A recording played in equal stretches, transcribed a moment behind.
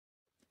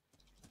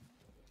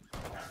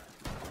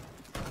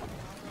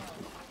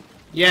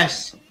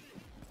Yes.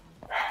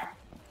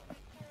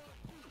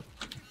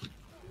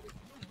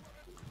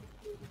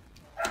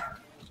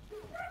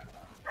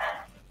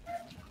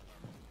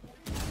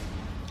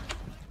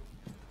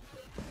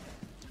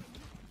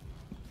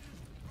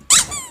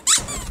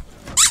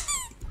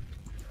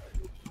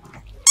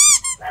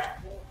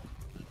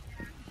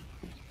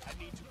 I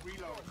need to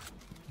reload.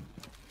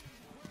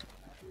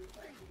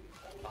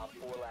 Op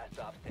 4 last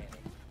stop standing.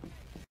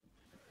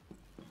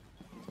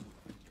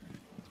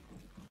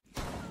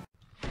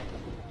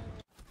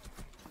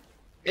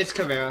 It's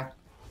Caveira.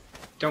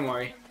 Don't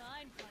worry.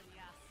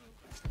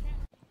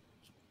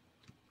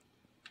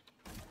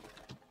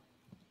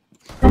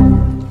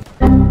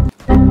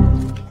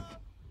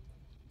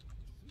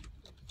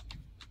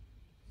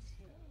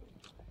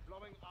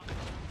 Blowing up.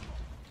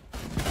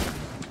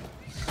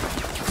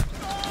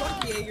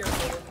 Fuck yeah, you're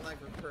holding like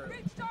a crew.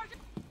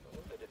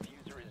 The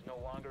diffuser is no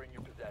longer in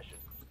your possession.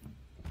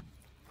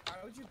 Why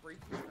would you breach?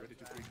 Ready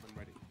to breach when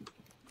ready.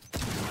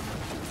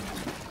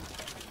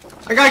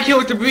 I got killed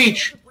with the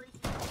breach.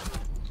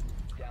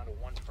 Down to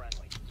one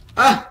friendly.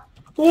 Ah!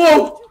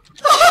 Whoa!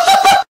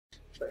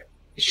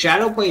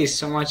 Shadow play is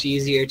so much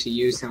easier to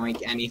use than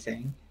like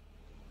anything.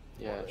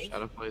 Yeah,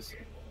 Shadow plays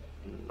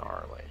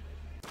gnarly.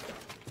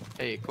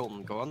 Hey,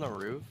 Colton, go on the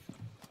roof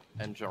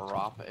and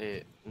drop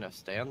a. No,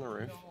 stay on the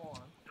roof. Hold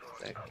on.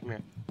 Stay. Come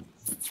here.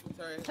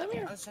 Sorry, Come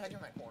here. I was checking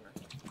my corner.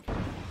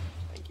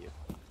 Thank you.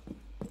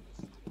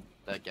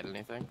 Did I get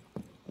anything?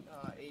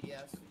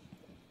 ADS.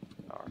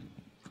 Or...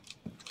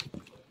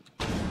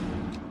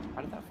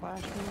 How did that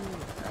flash me?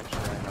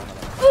 Actually, I know how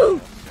to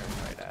stare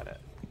right at it.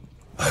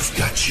 I've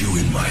got you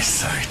in my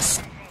sights.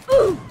 Do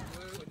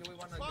we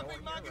want to go in Swapping here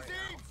right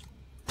magazines.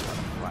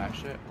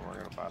 Flash it, and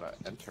we're about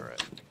to enter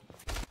it.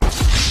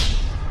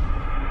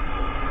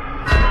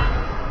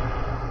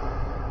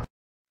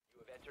 You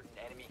have entered an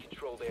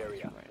enemy-controlled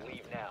area.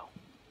 Leave now.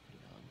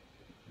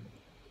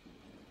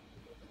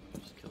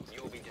 Just kills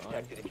You will be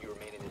detected if you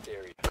remain in this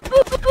area.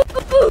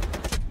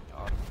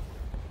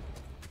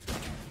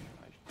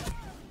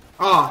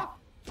 Oh.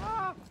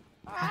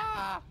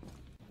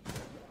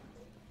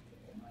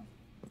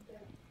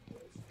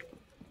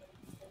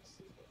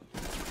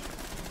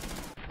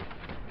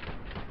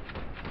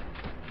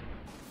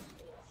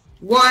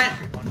 What?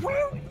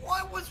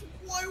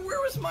 Where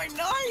was my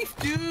knife,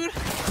 dude?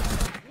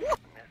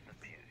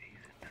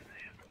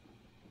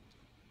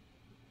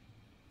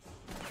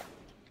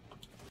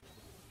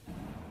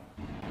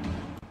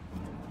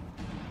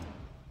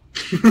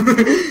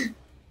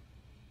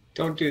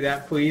 Don't do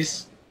that,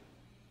 please.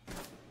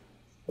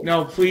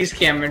 No, please,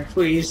 Cameron,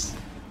 please.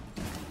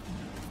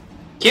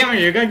 Cameron,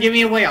 you're gonna give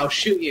me away. I'll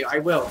shoot you. I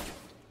will.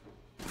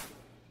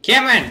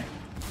 Cameron!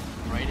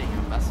 I'm writing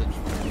a message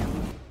for you.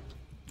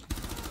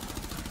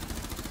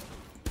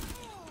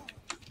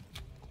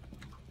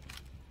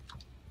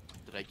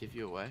 Did I give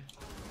you away?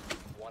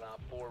 One Op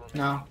 4 remaining.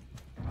 No.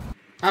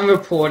 I'm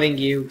reporting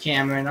you,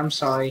 Cameron. I'm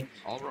sorry.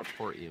 I'll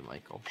report you,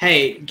 Michael.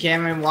 Hey,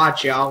 Cameron,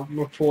 watch it. I'll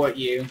report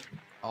you.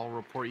 I'll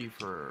report you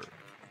for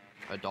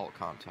adult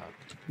content.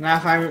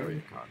 Not if I,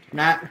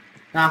 Content.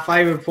 not if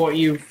I report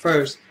you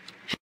first.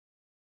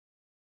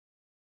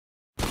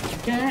 The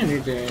threat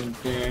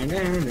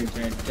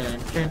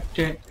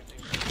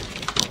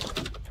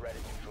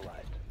is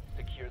neutralized.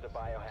 Secure the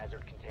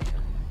biohazard container.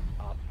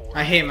 Op 4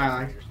 I hate my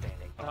life.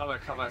 I'm gonna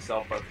cut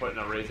myself by putting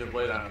a razor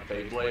blade on a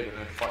Beyblade and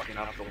then fucking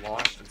up the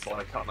launch until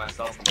I cut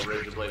myself on the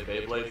razor blade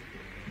Beyblade.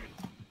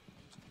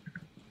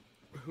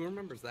 Who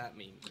remembers that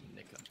meme,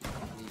 Nika?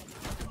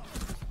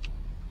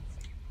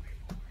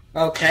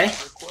 Okay.